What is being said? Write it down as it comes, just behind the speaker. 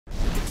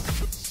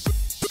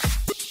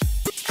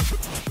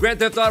Grand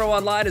Theft Auto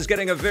Online is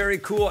getting a very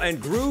cool and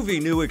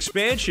groovy new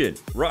expansion.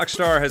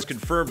 Rockstar has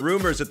confirmed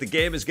rumors that the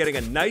game is getting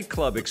a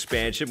nightclub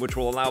expansion, which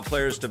will allow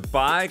players to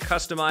buy,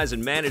 customize,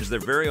 and manage their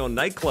very own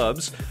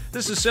nightclubs.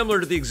 This is similar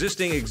to the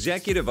existing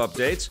executive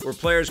updates, where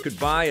players could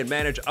buy and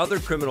manage other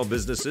criminal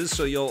businesses,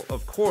 so you'll,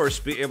 of course,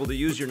 be able to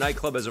use your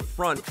nightclub as a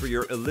front for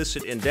your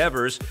illicit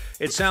endeavors.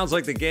 It sounds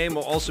like the game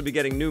will also be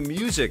getting new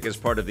music as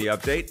part of the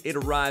update. It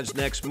arrives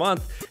next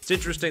month. It's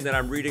interesting that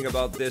I'm reading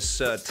about this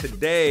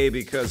today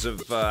because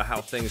of how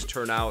things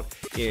turn out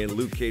in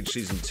Luke Cage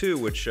Season 2,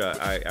 which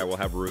I will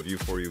have a review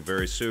for you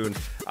very soon.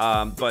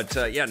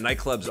 Yeah,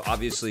 nightclubs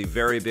obviously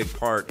very big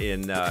part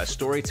in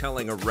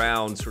storytelling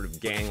around sort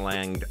of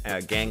gangland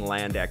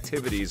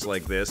activities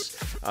like this.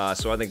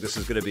 So I think this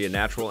is going to be a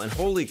natural. And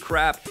holy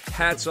crap,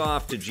 hats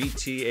off to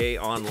GTA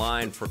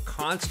Online for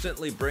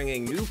constantly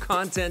bringing new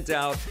content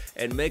out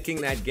and making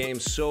that game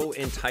so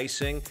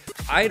enticing.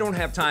 I don't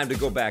have time to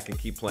go back and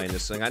keep playing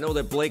this thing. I know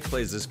that Blake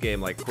plays this game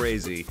like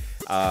crazy,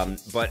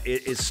 but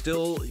it is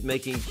still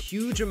making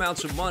huge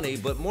amounts of money,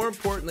 but more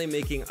importantly,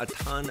 making a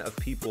ton of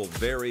people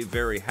very,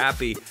 very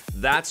happy.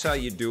 That's how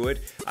you do it.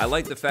 I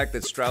like the fact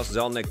that Strauss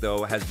Zelnick,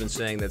 though, has been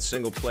saying that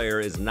single player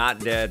is not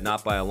dead,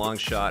 not by a long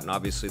shot, and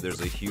obviously there's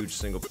a huge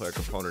single player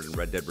component in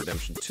Red Dead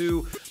Redemption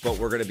 2, but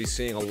we're going to be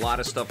seeing a lot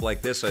of stuff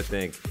like this, I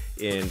think,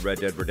 in Red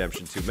Dead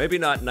Redemption 2. Maybe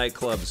not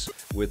nightclubs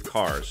with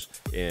cars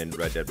in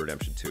Red Dead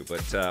Redemption 2,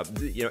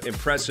 but you know,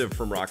 impressive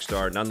from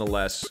Rockstar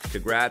nonetheless.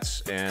 Congrats,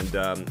 and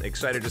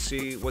excited to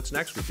see what's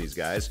next with these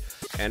guys.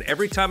 And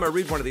every time I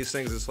read one of these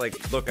things, it's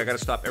like, look, I got to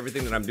stop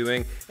everything that I'm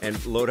doing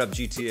and load up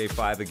GTA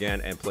 5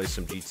 again and play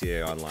some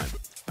GTA Online.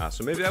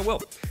 So maybe I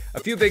will. A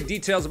few big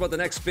details about the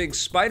next big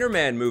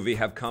Spider-Man movie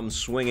have come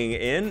swinging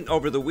in.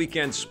 Over the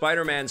weekend,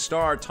 Spider-Man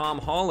star Tom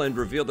Holland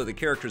revealed that the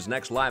character's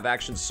next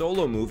live-action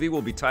solo movie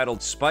will be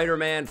titled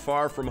Spider-Man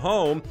Far From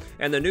Home,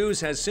 and the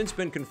news has since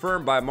been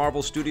confirmed by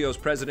Marvel Studios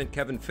president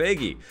Kevin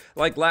Feige.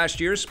 Like last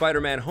year's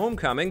Spider-Man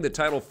Homecoming, the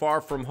title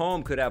Far From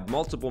Home could have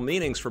multiple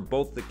meanings for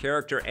both the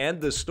character and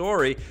the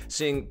story,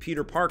 seeing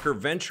Peter Parker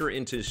venture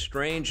into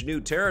strange new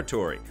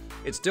territory.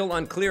 It's still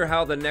unclear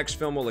how the next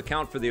film will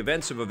account for the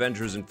events of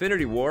Avengers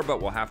Infinity War,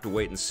 but we'll have to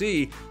wait and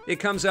see. It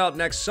comes out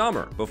next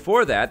summer.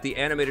 Before that, the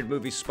animated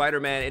movie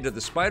Spider-Man Into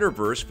the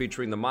Spider-Verse,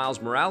 featuring the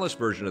Miles Morales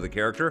version of the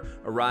character,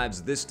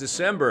 arrives this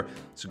December.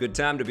 It's a good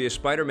time to be a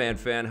Spider-Man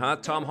fan, huh?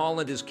 Tom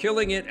Holland is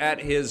killing it at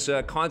his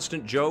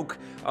constant joke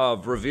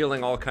of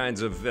revealing all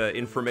kinds of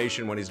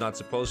information when he's not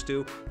supposed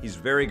to. He's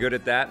very good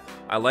at that.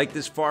 I like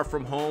this Far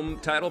From Home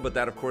title, but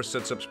that, of course,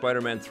 sets up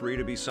Spider-Man 3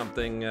 to be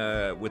something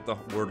with the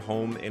word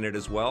home in it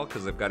as well,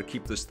 because they've got to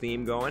keep this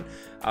theme going.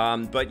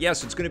 But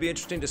yes, it's going to be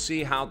interesting to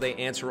see how they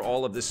answer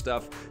all of this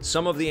stuff.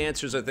 Some of the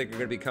answers, I think, are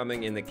going to be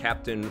coming in the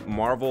Captain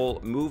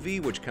Marvel movie,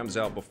 which comes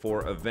out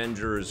before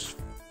Avengers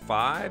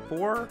 5?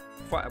 4?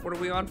 5? What are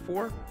we on?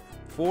 4?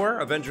 4,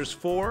 Avengers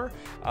 4,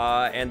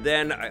 and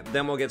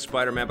then we'll get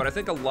Spider-Man. But I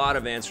think a lot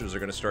of answers are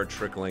going to start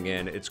trickling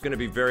in. It's going to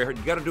be very hard.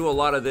 You got to do a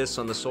lot of this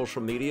on the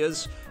social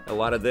medias, a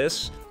lot of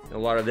this, and a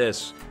lot of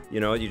this. You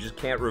know, you just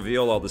can't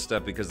reveal all the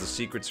stuff because the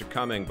secrets are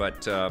coming.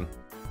 But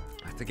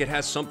I think it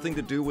has something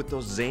to do with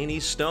those zany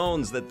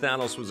stones that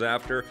Thanos was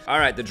after. All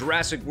right, the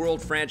Jurassic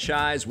World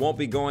franchise won't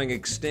be going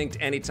extinct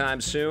anytime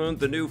soon.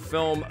 The new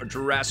film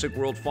Jurassic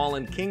World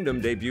Fallen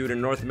Kingdom debuted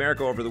in North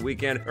America over the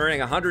weekend, earning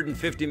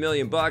 $150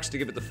 million to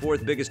give it the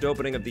 4th biggest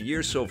opening of the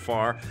year so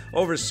far.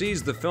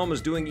 Overseas, the film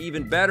is doing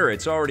even better.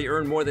 It's already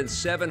earned more than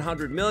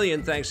 $700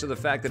 million thanks to the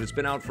fact that it's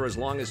been out for as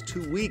long as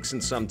 2 weeks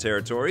in some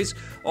territories.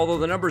 Although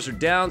the numbers are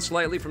down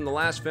slightly from the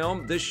last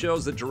film, this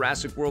shows that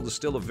Jurassic World is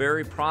still a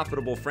very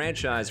profitable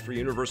franchise for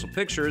Universal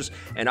Pictures,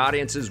 and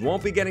audiences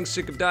won't be getting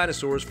sick of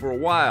dinosaurs for a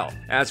while.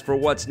 As for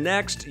what's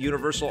next,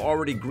 Universal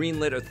already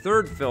greenlit a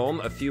 3rd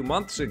film a few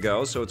months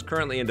ago, so it's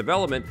currently in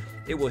development.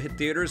 It will hit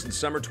theaters in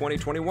summer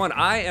 2021.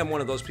 I am one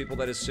of those people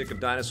that is sick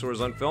of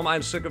dinosaurs on film.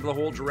 I'm sick of the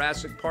whole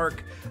Jurassic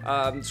Park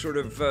sort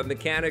of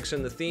mechanics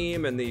and the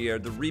theme and the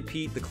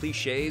repeat, the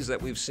cliches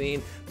that we've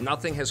seen.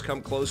 Nothing has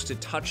come close to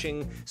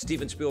touching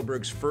Steven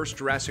Spielberg's first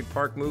Jurassic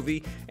Park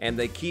movie, and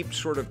they keep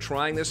sort of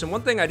trying this. And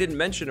one thing I didn't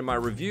mention in my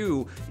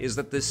review is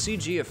that the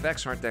CG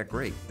effects aren't that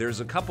great.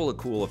 There's a couple of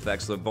cool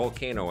effects. The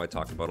volcano I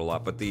talked about a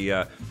lot, but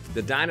the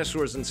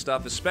dinosaurs and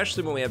stuff,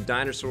 especially when we have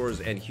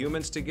dinosaurs and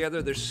humans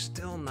together, they're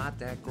still not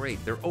that great.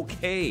 They're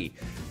okay,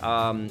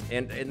 and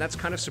that's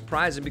kind of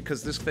surprising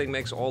because this thing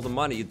makes all the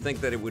money. You'd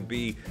think that it would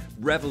be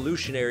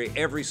revolutionary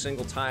every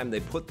single time they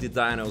put the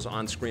dinos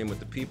on screen with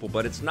the people,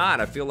 but it's not.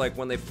 I feel like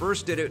when they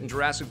first did it in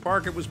Jurassic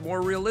Park, it was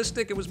more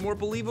realistic, it was more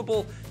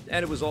believable,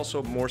 and it was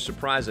also more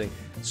surprising.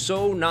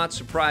 So not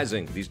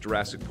surprising, these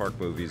Jurassic Park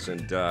movies,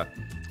 and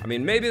I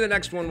mean, maybe the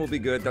next one will be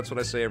good. That's what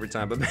I say every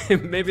time. But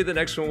maybe the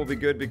next one will be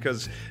good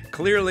because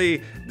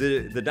clearly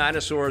the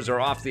dinosaurs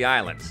are off the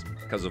island.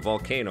 because a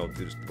volcano,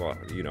 well,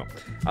 you know.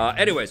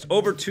 Anyways,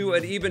 over to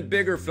an even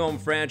bigger film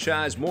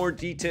franchise. More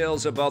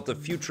details about the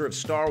future of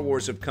Star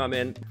Wars have come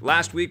in.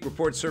 Last week,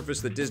 reports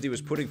surfaced that Disney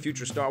was putting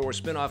future Star Wars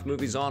spin-off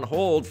movies on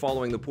hold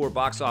following the poor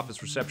box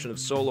office reception of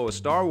Solo: A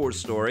Star Wars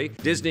Story.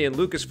 Disney and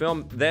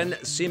Lucasfilm then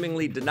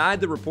seemingly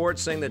denied the report,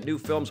 saying that new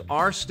films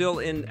are still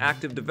in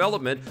active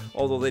development,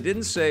 although they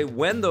didn't say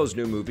when those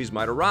new movies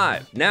might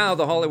arrive. Now,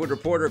 The Hollywood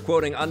Reporter,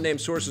 quoting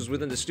unnamed sources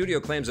within the studio,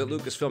 claims that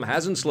Lucasfilm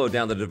hasn't slowed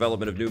down the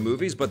development of new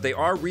movies, but they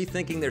are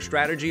rethinking their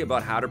strategy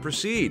about how to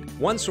proceed.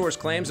 One source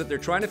claims that they're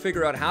trying to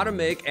figure out how to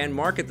make and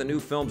market the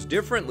new films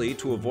differently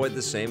to avoid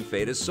the same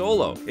fate as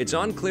Solo. It's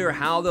unclear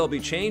how they'll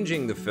be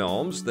changing the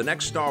films. The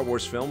next Star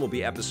Wars film will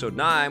be Episode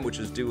 9, which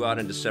is due out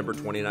in December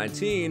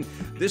 2019.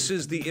 This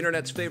is the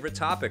internet's favorite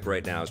topic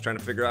right now, is trying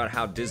to figure out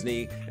how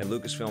Disney and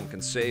Lucasfilm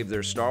can save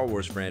their Star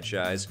Wars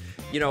franchise.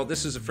 You know,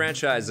 this is a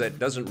franchise that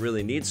doesn't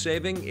really need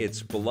saving.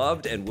 It's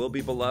beloved and will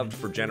be beloved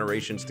for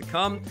generations to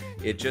come.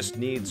 It just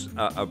needs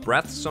a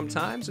breath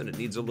sometimes, and it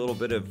needs a little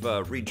bit of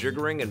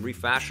rejiggering and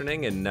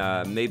refashioning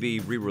and maybe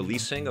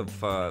re-releasing of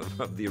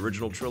the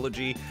original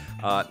trilogy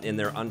in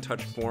their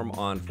untouched form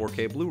on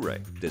 4K Blu-ray,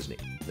 Disney,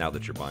 now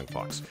that you're buying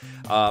Fox.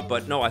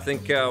 But no, I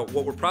think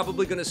what we're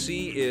probably going to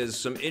see is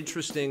some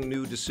interesting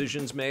new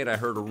decisions made. I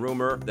heard a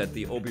rumor that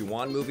the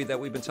Obi-Wan movie that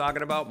we've been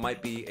talking about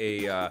might be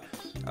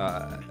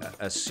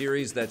a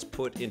series that's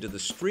put into the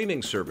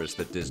streaming service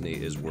that Disney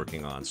is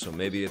working on. So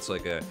maybe it's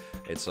like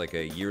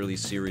a yearly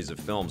series of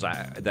films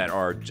that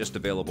are just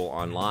available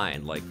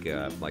online, like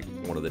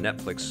one of the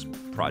Netflix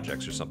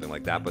projects or something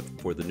like that, but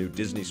for the new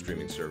Disney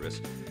streaming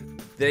service.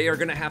 They are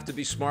going to have to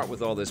be smart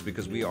with all this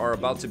because we are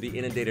about to be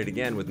inundated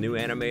again with new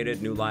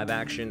animated, new live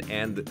action,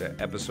 and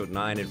Episode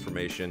 9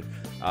 information.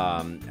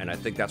 And I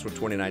think that's what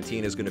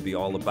 2019 is going to be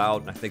all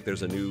about. I think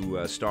there's a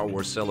new Star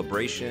Wars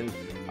Celebration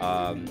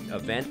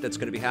event that's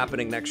going to be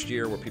happening next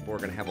year where people are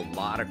going to have a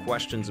lot of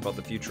questions about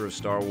the future of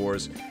Star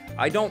Wars.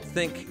 I don't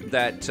think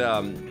that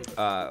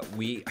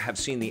we have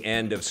seen the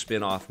end of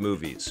spin-off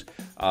movies.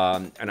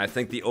 And I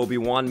think the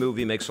Obi-Wan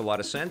movie makes a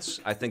lot of sense.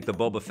 I think the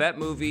Boba Fett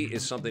movie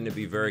is something to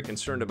be very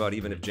concerned about,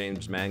 even if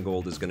James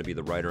Mangold is going to be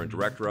the writer and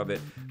director of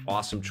it.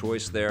 Awesome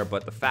choice there.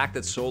 But the fact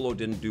that Solo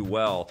didn't do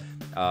well,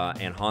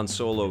 and Han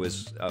Solo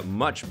is a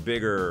much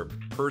bigger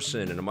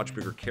person and a much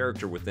bigger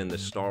character within the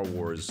Star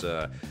Wars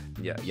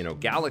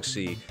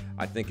galaxy,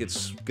 I think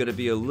it's going to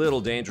be a little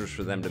dangerous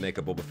for them to make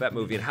a Boba Fett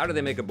movie. And how do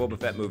they make a Boba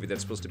Fett movie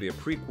that's supposed to be a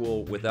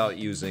prequel without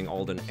using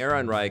Alden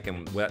Ehrenreich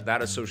and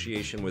that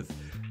association with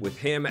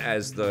him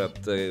as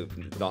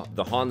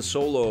the Han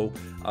Solo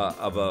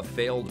of a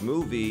failed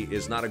movie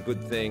is not a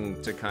good thing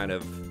to kind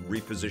of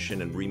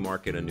reposition and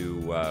remarket a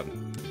new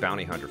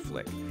bounty hunter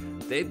flick.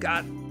 They've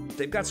got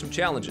some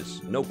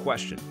challenges, no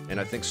question. And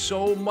I think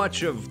so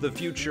much of the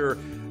future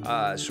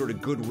sort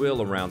of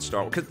goodwill around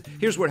Star Wars. 'Cause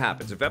here's what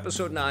happens. If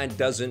Episode 9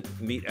 doesn't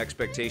meet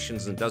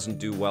expectations and doesn't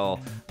do well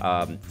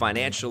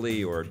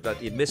financially, or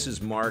it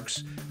misses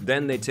marks,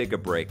 then they take a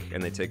break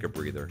and they take a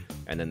breather.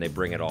 And then they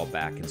bring it all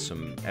back in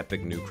some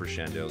epic new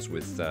crescendos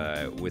with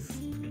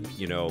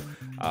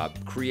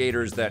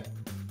creators that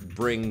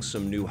bring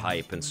some new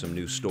hype and some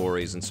new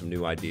stories and some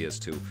new ideas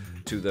to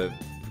the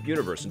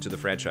universe and to the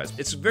franchise.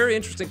 It's a very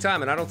interesting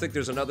time, and I don't think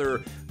there's another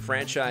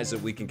franchise that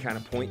we can kind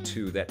of point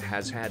to that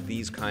has had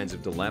these kinds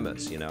of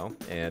dilemmas, you know?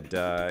 And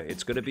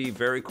it's going to be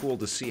very cool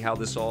to see how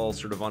this all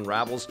sort of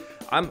unravels.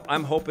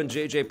 I'm hoping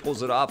JJ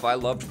pulls it off. I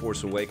loved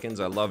Force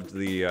Awakens. I loved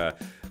the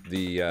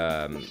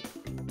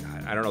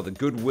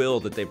goodwill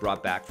that they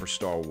brought back for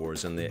Star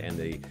Wars and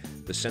the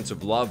sense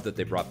of love that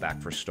they brought back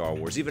for Star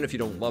Wars. Even if you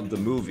don't love the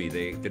movie,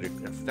 they did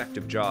an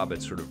effective job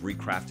at sort of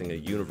recrafting a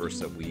universe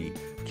that we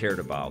cared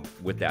about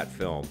with that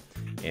film.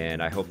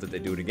 And I hope that they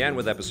do it again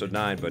with Episode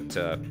 9,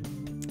 but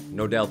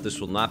no doubt this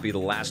will not be the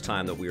last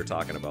time that we are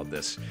talking about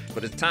this.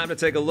 But it's time to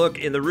take a look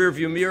in the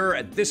rearview mirror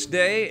at this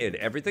day in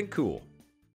Everything Cool.